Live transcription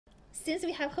since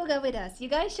we have Juga with us, you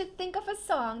guys should think of a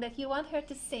song that you want her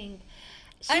to sing.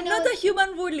 I'm not a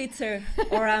human Wurlitzer,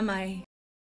 or am I?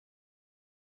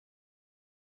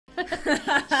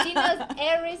 She knows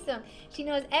every song. She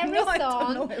knows every song. I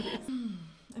don't know every song.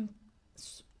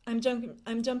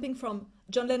 I'm jumping from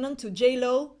John Lennon to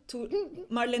J-Lo to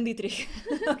Marlene Dietrich.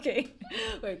 Okay,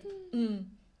 wait.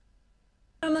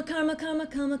 Karma, karma, karma,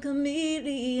 karma,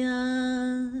 chameleon.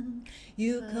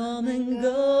 You come and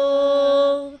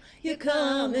go. You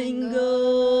come and go.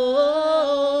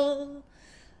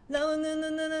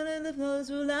 The flows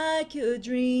will like your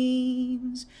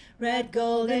dreams. Red,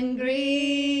 gold, and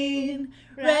green.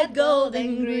 Red, gold,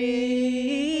 and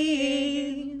green.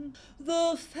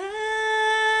 The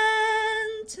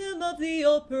Phantom of the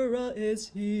Opera is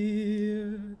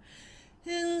here.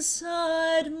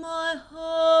 Inside my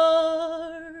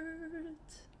heart.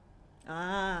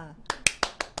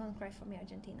 Don't cry for me,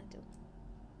 Argentina, too.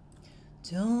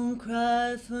 Don't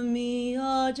cry for me,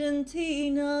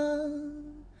 Argentina.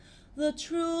 The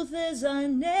truth is I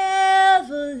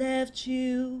never left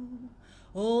you.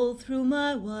 All through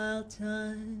my wild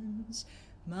times,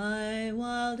 my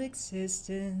wild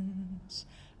existence,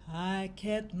 I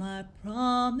kept my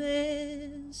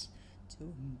promise.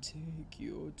 Don't take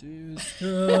your distance.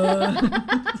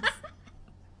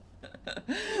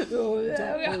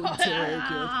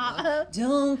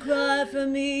 Don't cry for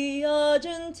me,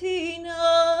 Argentina.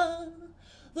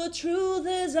 The truth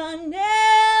is I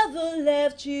never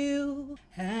left you.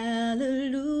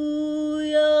 Hallelujah,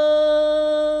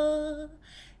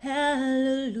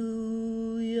 hallelujah,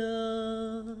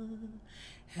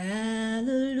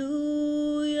 hallelujah,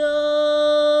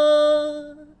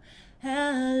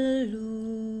 hallelujah.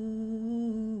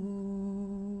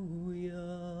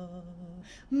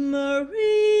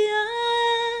 Maria,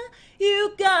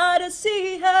 you gotta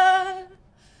see her.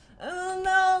 Oh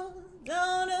no,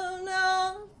 no, no,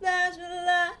 no, flashing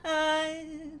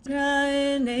lights,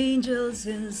 crying angels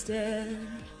instead.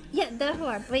 Yeah, that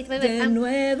one. Wait. De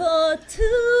nuevo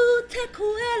tú te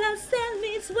cuelas en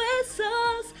mis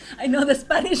huesos. I know the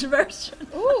Spanish version.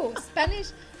 Ooh,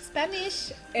 Spanish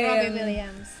Robbie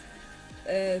Williams.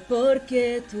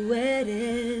 Porque tú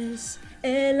eres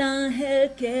el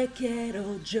ángel que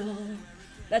quiero yo.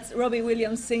 That's Robbie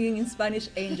Williams singing in Spanish,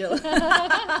 Angel.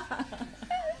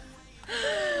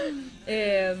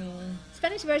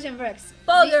 Spanish version works.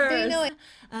 Poggers. Do you know it?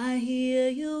 I hear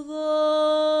your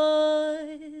voice.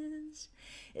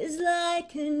 It's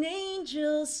like an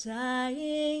angel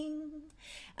sighing.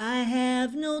 I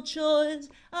have no choice.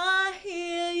 I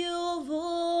hear your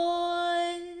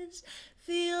voice.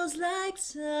 Feels like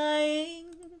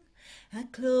sighing. I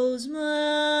close my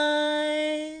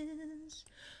eyes.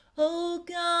 Oh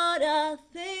God, I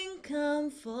think I'm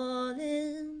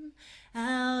falling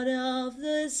out of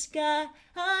the sky.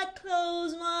 I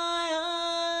close my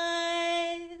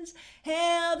eyes.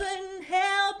 Heaven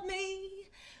help me.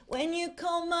 When you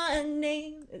call my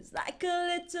name, it's like a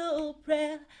little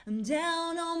prayer. I'm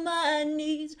down on my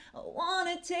knees. I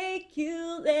wanna take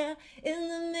you there in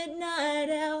the midnight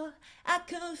hour. I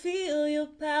can feel your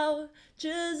power,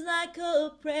 just like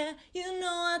a prayer. You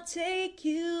know I'll take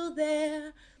you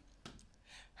there.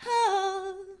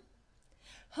 Oh,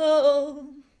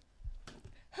 oh,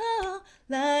 oh,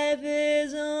 life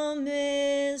is a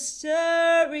mystery.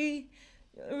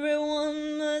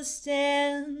 Everyone must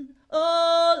stand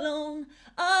alone.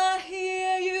 I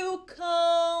hear you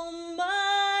call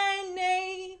my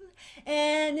name,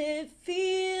 and it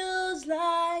feels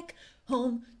like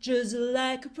home, just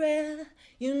like a prayer.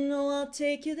 You know I'll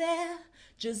take you there,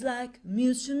 just like a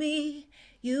muse to me.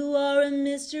 You are a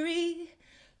mystery,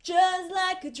 just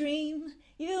like a dream.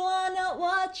 You are not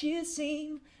what you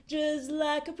seem, just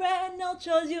like a prayer. No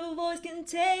choice, your voice can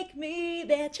take me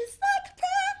there, just like a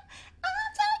prayer.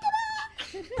 I'll take it there.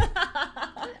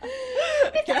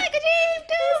 It's like a dream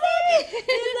to me.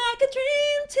 It's like a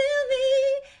dream to me.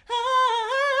 Oh.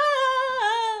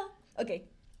 Okay,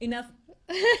 enough.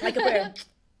 Like a prayer.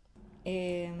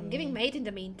 I'm giving mate in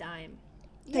the meantime.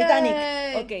 Titanic.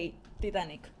 Yay! Okay,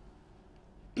 Titanic.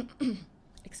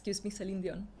 Excuse me, Celine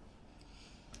Dion.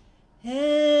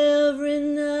 Every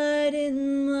night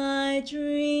in my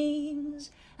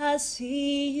dreams, I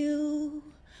see you,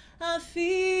 I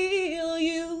feel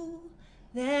you.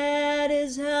 That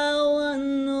is how I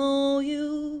know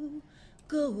you.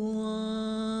 Go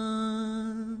on.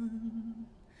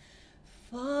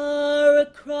 Far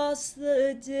across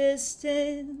the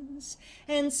distance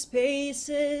and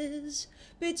spaces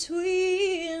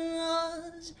between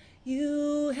us,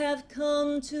 you have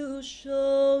come to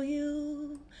show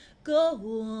you. Go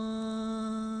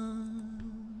on.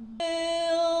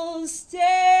 We'll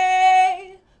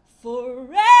stay for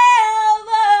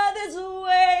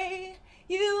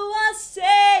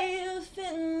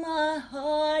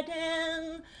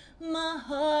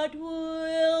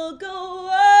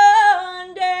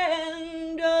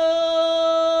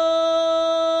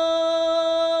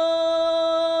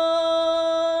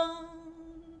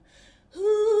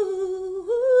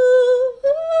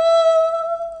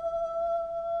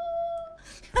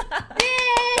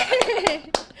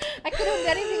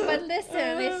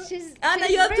Anna,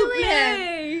 She's you have brilliant. to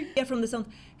play. Yeah, from the song.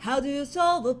 How do you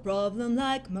solve a problem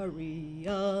like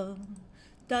Maria?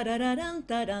 Da da da dun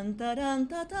da dun da dun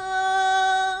da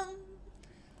dun.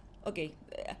 Okay.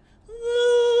 The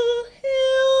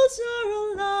hills are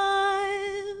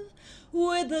alive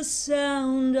with the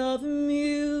sound of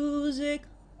music.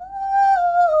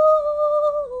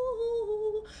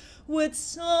 Ooh, with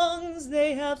songs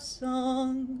they have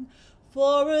sung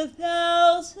for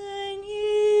 1,000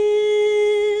 years.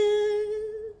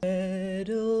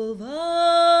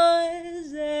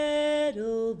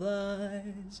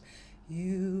 Edelweiss,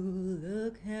 you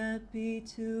look happy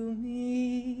to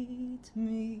meet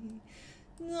me.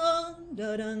 Da,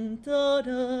 da, dun, da,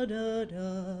 da, da,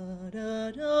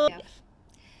 da, da. Yeah.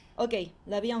 Okay,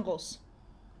 La Vie en Rose.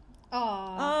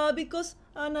 Aw. Because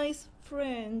Anna is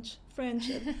French, French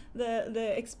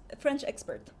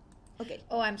expert. Okay.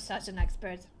 Oh, I'm such an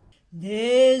expert.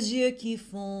 Des yeux qui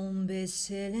font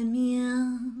baisser les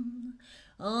miens,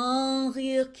 un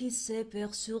rire qui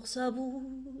s'épère sur sa bouche.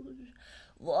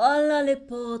 Voilà les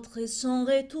portraits sans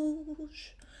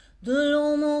retouche de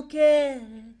l'homme auquel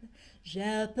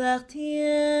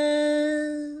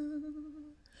j'appartiens.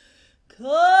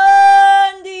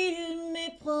 Quand il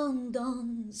me prend dans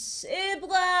ses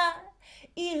bras,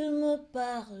 il me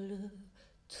parle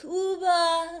tout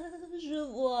bas, je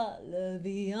vois la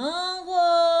vie en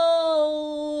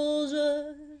rose.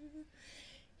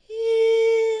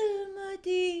 Il me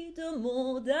dit de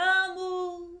mots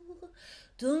d'amour,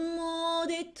 de mots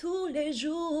de tous les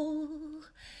jours,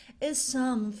 et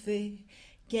ça me fait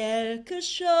quelque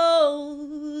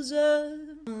chose.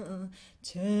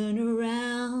 Turn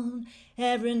around,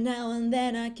 every now and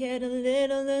then I get a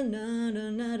little na.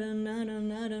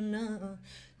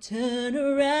 Turn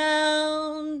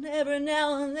around, every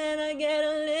now and then I get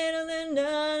a little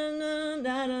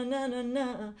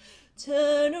na.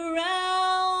 Turn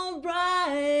around,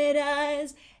 bright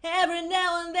eyes, every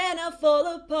now and then I fall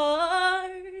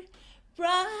apart.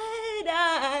 Bright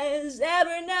eyes,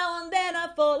 every now and then I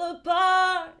fall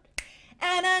apart.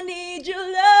 And I need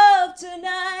your love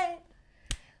tonight.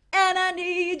 And I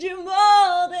need you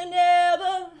more than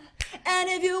ever. And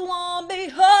if you want me,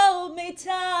 hold me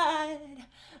tight.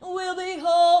 We'll be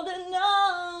holding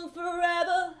on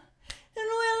forever. And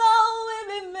we'll always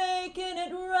be making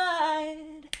it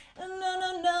right. Na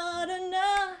na na na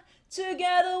na.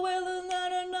 Together we'll na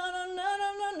na na na na na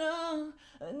na na.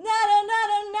 Na na na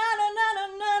na na na na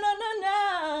na na na na.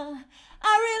 I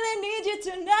really need you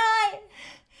tonight.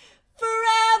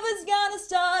 Forever's gonna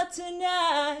start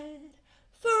tonight.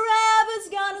 Forever's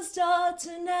gonna start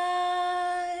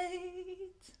tonight.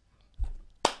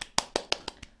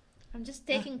 I'm just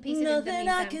taking pieces in the Nothing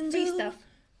I meantime. can Free do. stuff.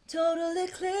 Total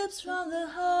eclipse from the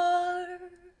heart.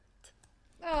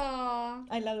 Aw.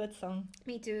 I love that song.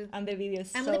 Me too. And the video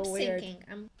is I'm so lip weird.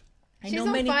 syncing. I She's know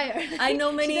on many. fire. I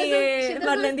know many. She doesn't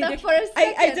Marlene stop Dietrich. for a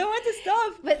I second. don't want to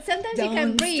stop. But sometimes you can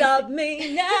Don't breathe. stop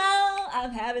me now.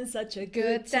 I'm having such a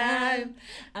good time.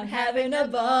 I'm having a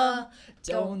ball.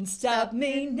 Don't stop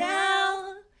me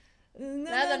now.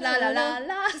 La la la la la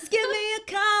la. Just give me a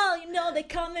call. You know they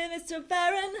call me Mr.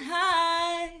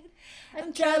 Fahrenheit.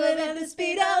 I'm traveling at the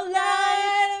speed of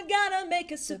light. I'm gonna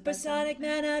make a supersonic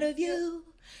man out of you.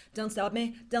 Don't stop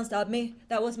me, don't stop me.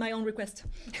 That was my own request.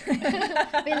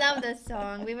 We love this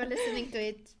song. We were listening to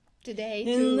it today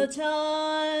In too. the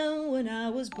time when I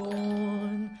was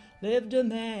born, lived a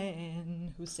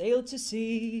man who sailed to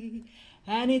sea,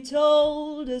 and he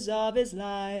told us of his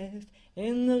life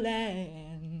in the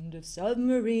land of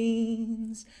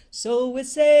submarines. So we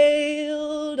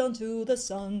sailed onto the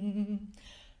sun,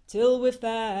 till we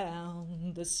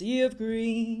found the sea of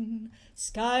green.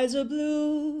 Skies are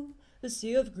blue, the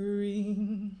sea of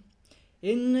green,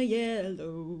 in a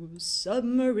yellow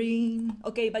submarine.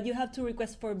 Okay, but you have to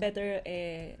request for better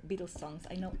Beatles songs.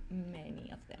 I know many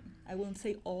of them. I won't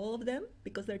say all of them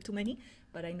because there are too many,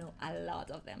 but I know a lot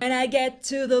of them. When I get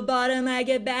to the bottom, I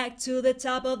get back to the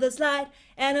top of the slide,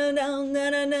 and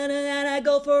and I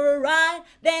go for a ride.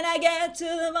 Then I get to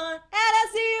the bottom, and I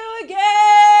see you again.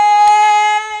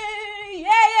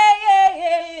 Yeah, yeah, yeah,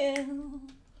 yeah.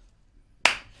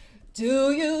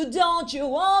 Do you, don't you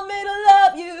want me to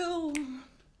love you?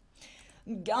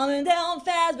 Coming down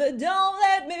fast, but don't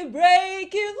let me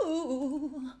break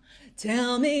you.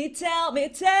 Tell me, tell me,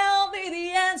 tell me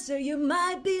the answer. You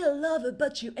might be a lover,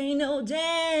 but you ain't no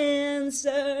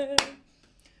dancer.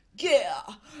 Yeah,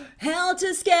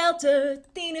 helter skelter,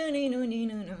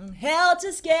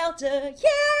 helter skelter,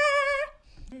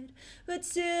 yeah. But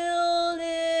still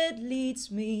it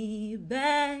leads me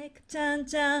back, tan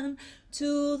tan,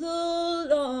 to the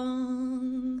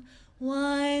long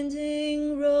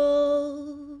winding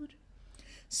road.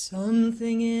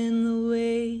 Something in the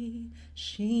way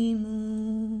she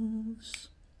moves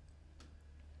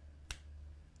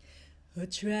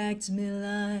attracts me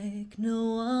like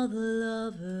no other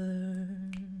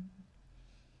lover.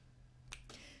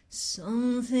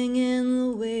 Something in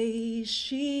the way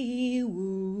she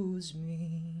woos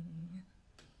me.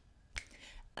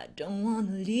 I don't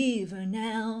wanna leave her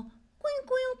now. Queen,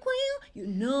 queen, queen. You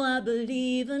know I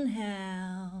believe in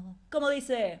how. ¿Cómo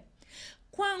dice?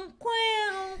 Quang,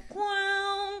 quang,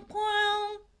 quang,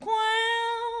 quang,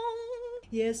 quang.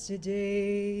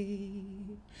 Yesterday,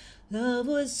 love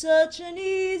was such an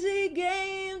easy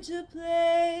game to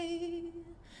play.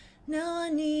 Now I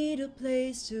need a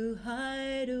place to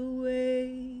hide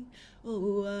away.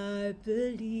 Oh, I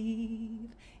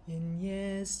believe in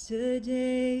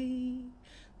yesterday.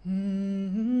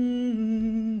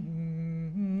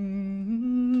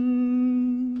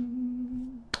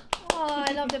 Oh,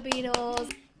 I love the Beatles.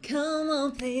 Come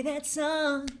on, play that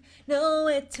song. No,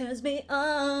 it turns me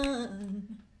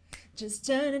on. Just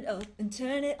turn it up and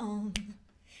turn it on.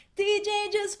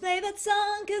 DJ, just play that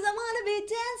song, 'cause I wanna be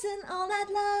dancing all night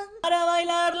long. Para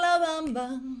bailar la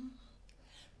bamba,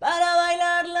 para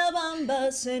bailar la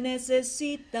bamba se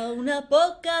necesita una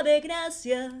poca de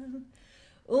gracia.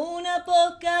 Una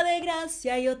poca de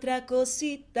gracia y otra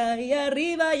cosita, y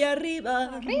arriba y arriba.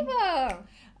 Arriba.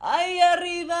 Ay,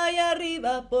 arriba y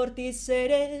arriba, por ti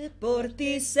seré, por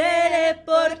ti seré,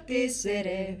 por ti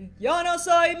seré. Yo no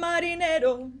soy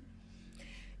marinero,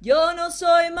 yo no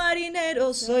soy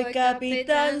marinero, soy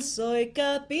capitán, soy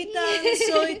capitán,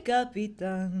 soy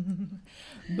capitán.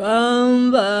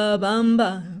 Bamba,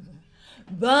 bamba,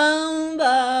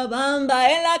 bamba, bamba.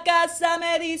 En la casa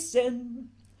me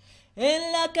dicen,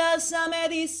 en la casa me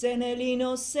dicen el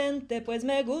inocente, pues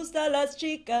me gustan las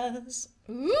chicas.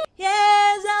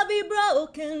 Yes, I'll be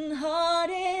broken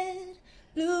hearted,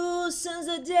 blue since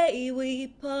the day we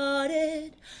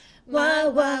parted.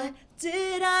 Why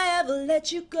did I ever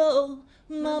let you go,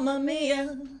 Mamma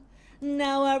Mia?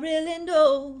 Now I really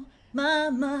know,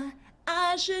 Mama,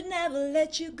 I should never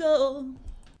let you go.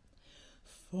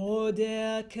 Vor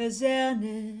der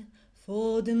Kaserne,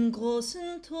 vor dem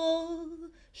großen Tor,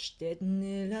 steht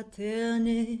eine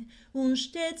Laterne und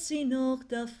steht sie noch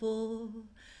davor.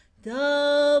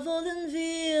 Da wollen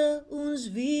wir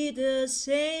uns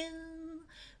wiedersehen,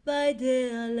 bei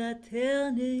der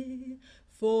Laterne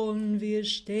wollen wir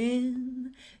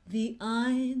stehen, wie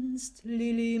einst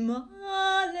Lili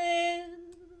Marleen,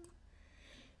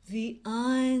 wie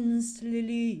einst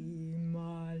Lili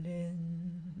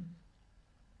Marleen.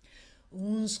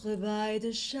 Unsere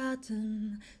beide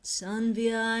Schatten sahen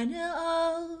wie eine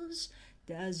aus,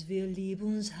 dass wir lieb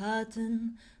uns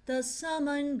hatten, das sah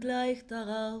man gleich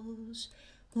daraus.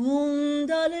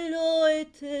 Und alle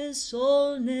Leute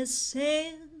sollen es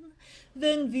sehen,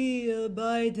 wenn wir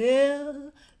bei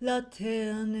der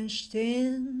Laterne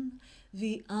stehen,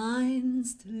 wie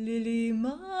einst Lili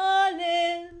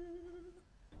Marleen.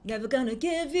 Never gonna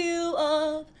give you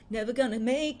up, never gonna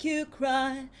make you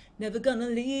cry, never gonna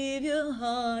leave your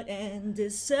heart and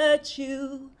desert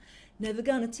you. Never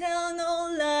gonna tell no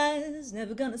lies,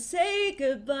 never gonna say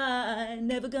goodbye,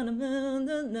 never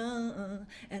gonna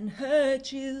and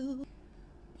hurt you.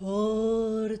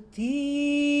 Por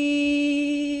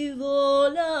ti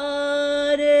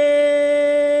volaré,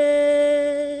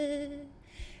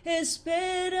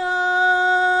 espera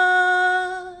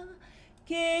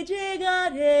que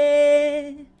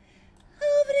llegaré,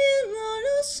 abriendo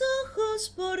los ojos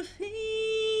por fin.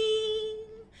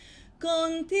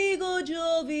 Contigo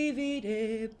yo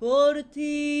viviré, por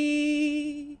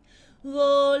ti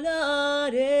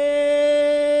volaré.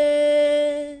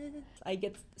 I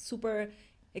get super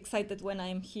excited when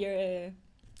I'm here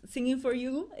singing for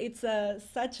you. It's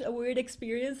such a weird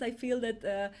experience. I feel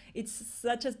that it's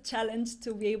such a challenge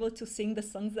to be able to sing the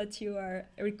songs that you are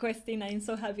requesting. I'm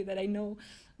so happy that I know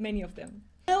many of them.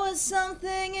 There was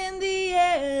something in the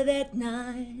air that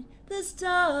night. The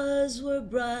stars were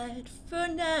bright,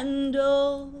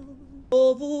 Fernando.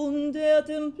 Oh,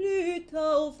 wunderten blüht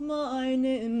auf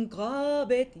meinem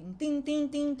Grabe. Ting, ting,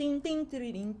 ting, ting, ting,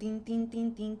 ting, ting, ting, ting,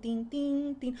 ting, ting, ting,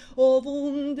 ting, ting. Oh,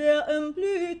 wunderten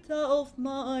blüht auf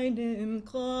meinem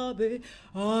Grabe.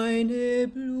 Eine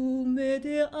Blume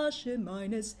der Asche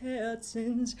meines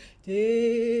Herzens,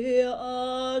 der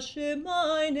Asche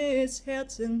meines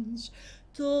Herzens.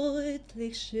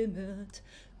 Deutlich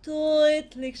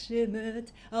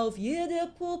schimmert auf jeder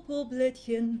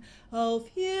Purpurblättchen, auf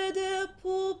jeder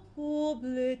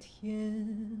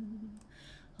Purpurblättchen.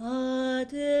 Adelaide,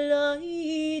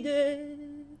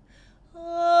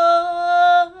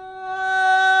 Adelaide.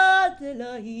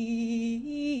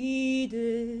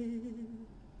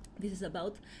 This is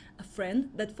about a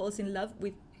friend that falls in love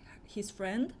with his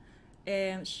friend.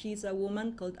 She's a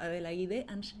woman called Adelaide,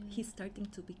 and he's starting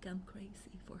to become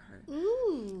crazy for her.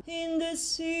 Ooh. In det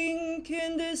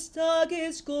sinkende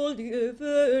Tages goldige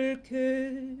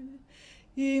Wölke,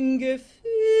 im Gefilde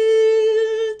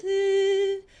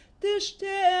der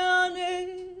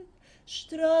Sterne,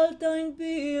 strahlt dein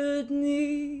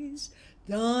Bildnis,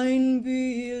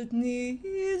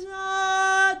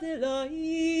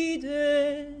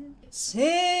 Adelaide.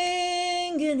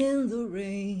 Singing in the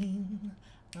rain,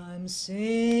 I'm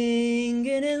singing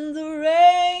in the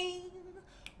rain.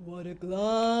 What a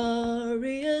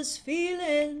glorious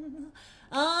feeling,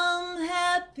 I'm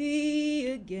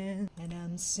happy again. And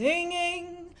I'm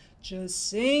singing, just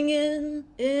singing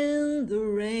in the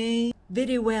rain.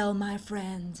 Very well, my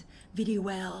friend, very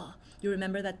well. You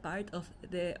remember that part of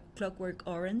the Clockwork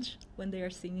Orange when they are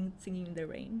singing in the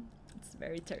rain? It's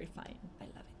very terrifying. I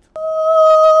love it.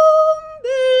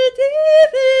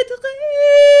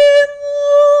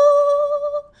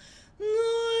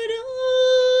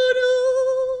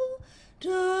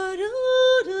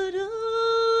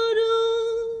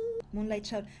 Moonlight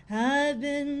shout, I've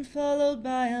been followed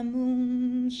by a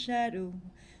moon shadow,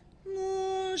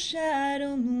 moon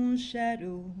shadow, moon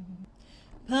shadow.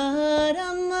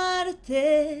 Para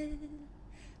amarte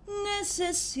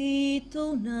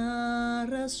necesito una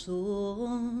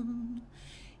razón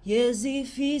y es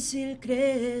difícil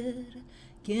creer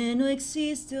que no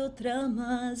existe otra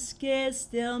más que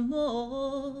este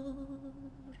amor.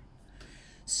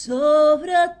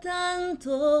 Sobra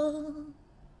tanto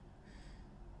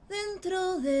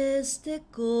dentro de este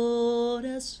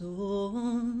corazón.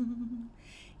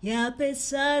 Y a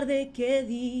pesar de que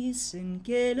dicen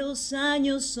que los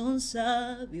años son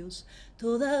sabios,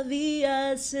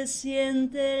 todavía se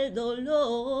siente el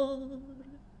dolor.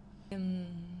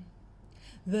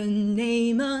 The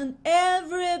name on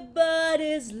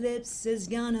everybody's lips is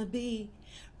gonna be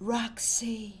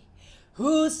Roxy,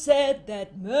 who said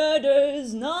that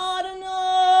murder's not an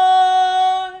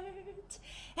art,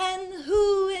 and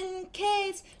who, in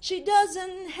case she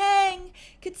doesn't hang,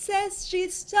 could say she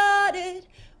started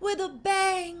with a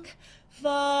bang.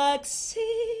 Foxy,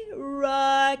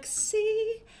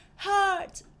 Roxy,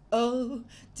 heart, oh,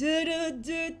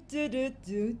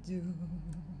 do-do-do-do-do-do-do.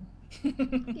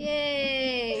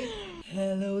 Yay!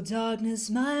 Hello, darkness,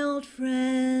 my old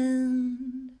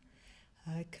friend.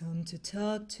 I come to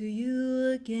talk to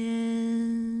you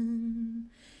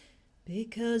again,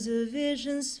 because a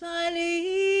vision's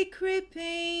finally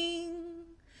creeping.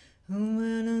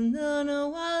 When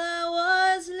while I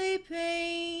was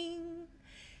sleeping,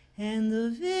 and the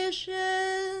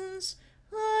visions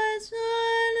was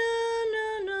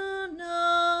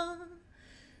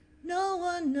no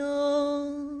one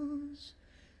knows,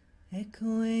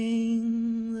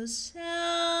 echoing the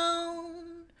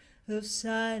sound of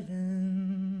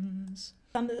silence.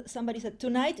 Somebody said,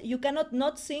 tonight you cannot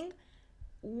not sing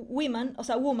Woman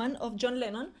of John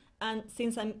Lennon, and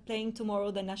since I'm playing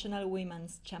tomorrow the National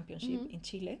Women's Championship in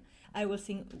Chile, I will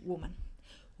sing Woman.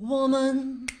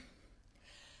 Woman,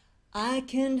 I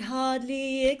can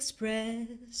hardly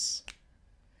express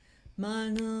my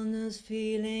numbness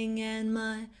feeling and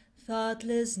my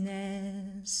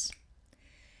thoughtlessness.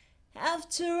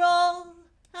 After all,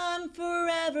 I'm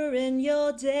forever in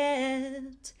your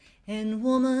debt, and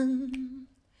woman,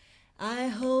 I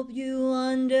hope you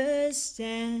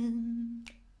understand.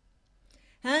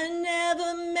 I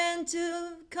never meant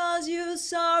to cause you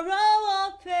sorrow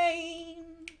or pain,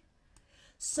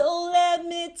 so let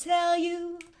me tell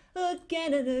you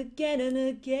again and again and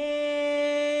again.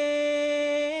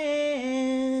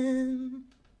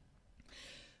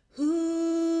 Ooh,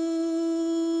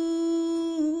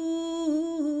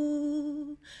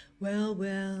 well,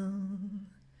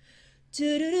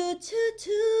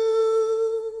 do-do-do-do-do,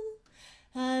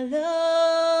 I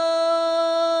love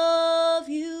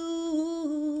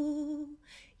you,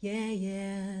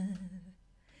 yeah,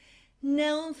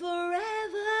 now and forever.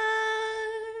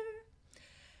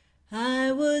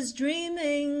 I was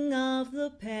dreaming of the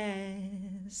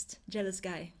past. Jealous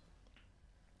Guy.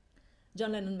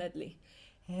 John Lennon medley.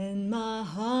 And my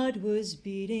heart was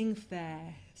beating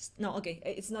fast. No, okay,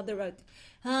 it's not the right.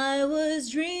 I was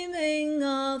dreaming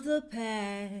of the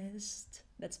past.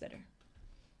 That's better.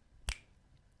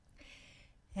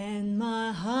 And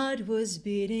my heart was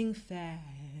beating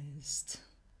fast.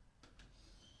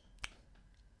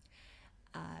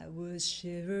 I was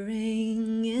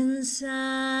shivering inside.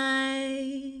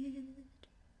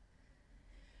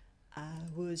 I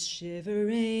was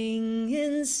shivering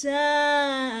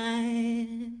inside.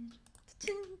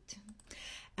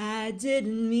 I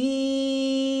didn't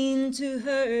mean to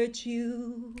hurt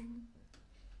you.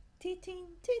 Ting, ting,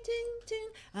 ting.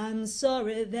 I'm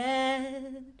sorry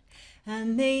that I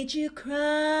made you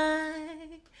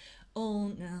cry. Oh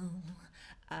no,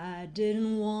 I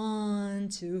didn't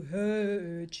want to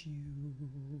hurt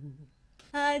you.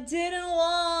 I didn't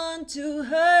want to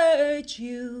hurt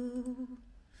you.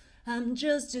 I'm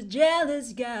just a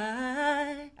jealous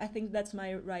guy. I think that's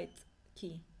my right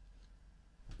key.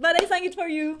 But I sang it for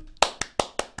you.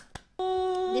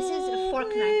 This is a fork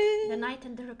night. The night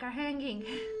and the rook are hanging.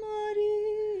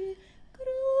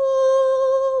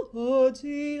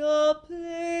 Maria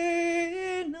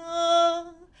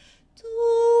plena,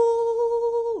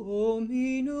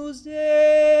 Dominus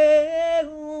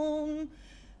Deum,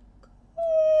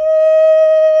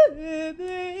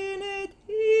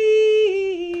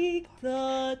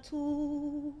 benedicta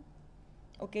tu.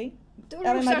 Ok.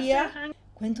 Ave María.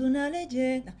 Cuento una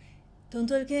leyenda,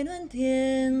 tonto el que no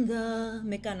entienda.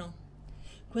 Mecano.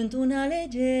 Cuento una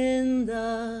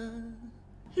leyenda.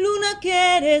 Luna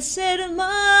quiere ser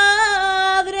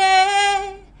madre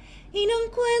y no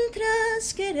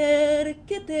encuentras querer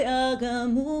que te haga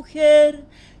mujer.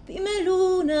 Dime,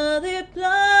 luna de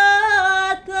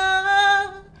plata,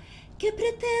 ¿qué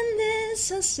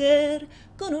pretendes hacer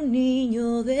con un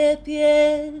niño de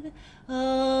piel?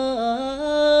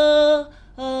 Ah,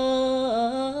 ah, ah,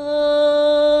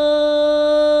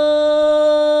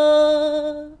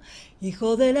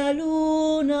 hijo de la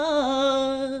luna.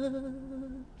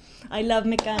 I love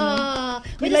Mecano.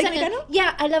 You like Mecano?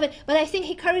 Yeah, I love it. But I think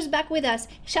Hikaru's back with us.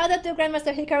 Shout out to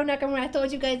Grandmaster Hikaru Nakamura. I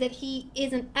told you guys that he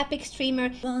is an epic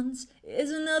streamer. Once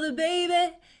is another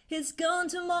baby. He's gone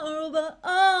tomorrow, but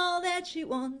all that she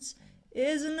wants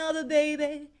is another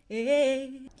baby.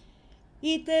 Y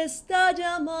te está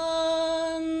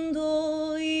llamando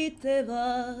y te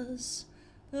vas.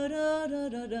 Da, da, da,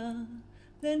 da, da.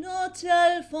 De noche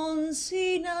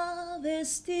Alfonsina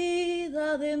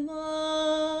vestida de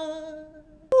mar.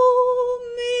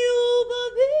 Mi uva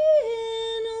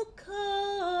vino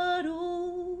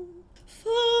caro,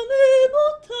 famemo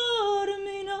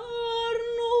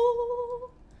terminarno.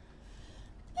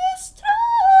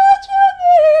 Estrage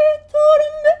mi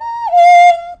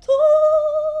tormento,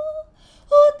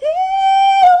 oh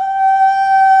Dio,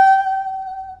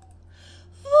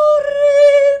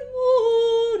 vorrei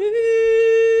morir.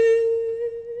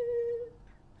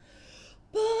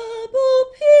 Babbo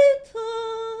Pita,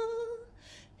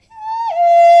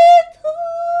 Pita,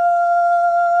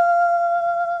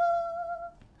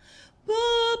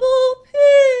 Babbo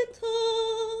Pita,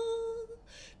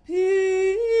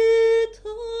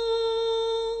 Pita.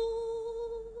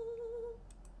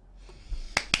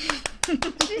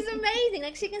 She's amazing.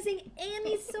 Like, she can sing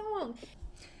any song.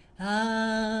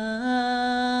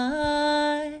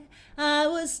 I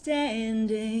was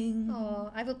standing.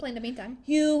 Oh, I will play in the meantime.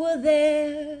 You were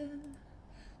there,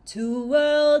 two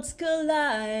worlds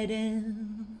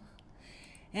colliding,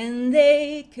 and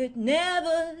they could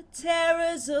never tear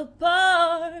us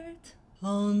apart.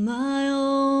 On my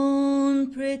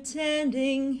own,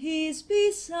 pretending he's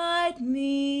beside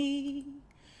me.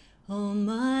 On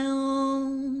my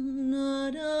own, da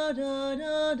da da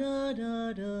da da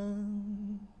da da.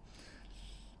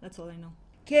 That's all I know.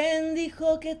 ¿Quién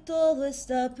dijo que todo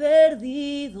está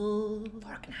perdido?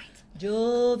 Fork night.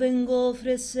 Yo vengo a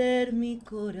ofrecer mi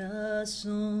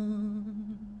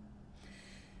corazón.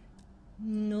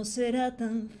 No será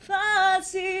tan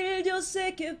fácil, yo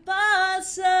sé qué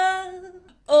pasa.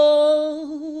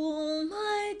 Oh,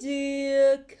 my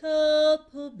dear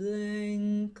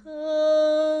Capablanca,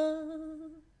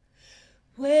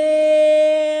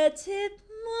 where did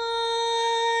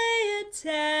my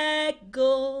attack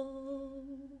go?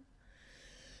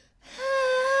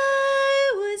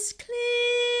 I was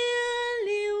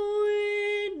clearly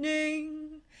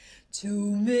winning 2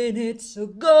 minutes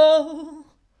ago.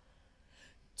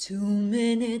 2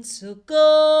 minutes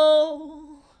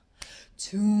ago.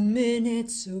 2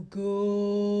 minutes ago.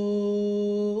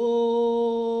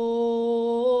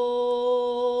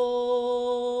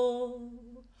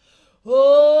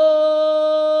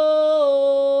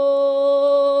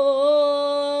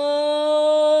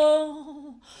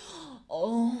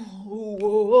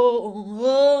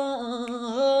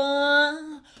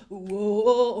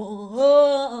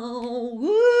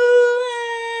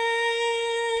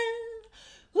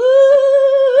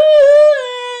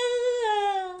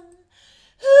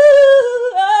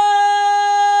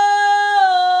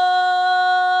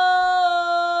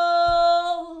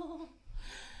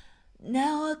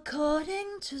 Now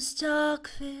according to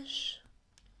Stockfish,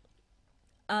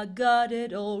 I got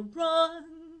it all wrong.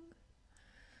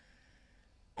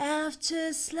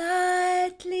 After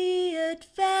slightly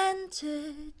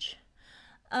advantage,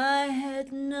 I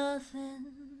had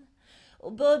nothing. Oh,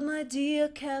 but my dear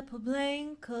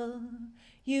Capablanca,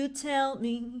 you tell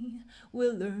me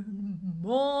we'll learn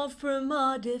more from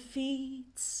our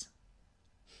defeats.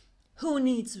 Who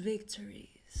needs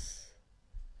victories,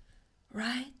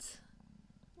 right?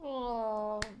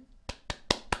 Oh.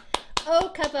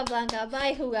 Oh Capablanca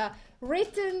by Juga.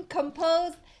 Written,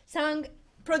 composed, sung,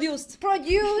 Produced,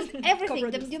 everything.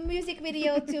 Co-produced. The music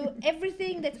video to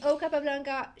everything that's Oh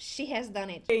Capablanca, she has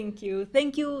done it. Thank you.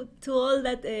 Thank you to all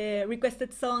that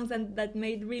requested songs and that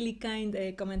made really kind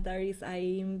commentaries.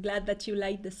 I'm glad that you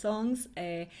like the songs.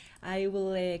 I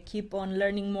will keep on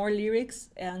learning more lyrics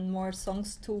and more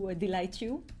songs to delight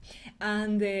you.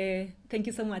 And thank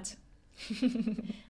you so much.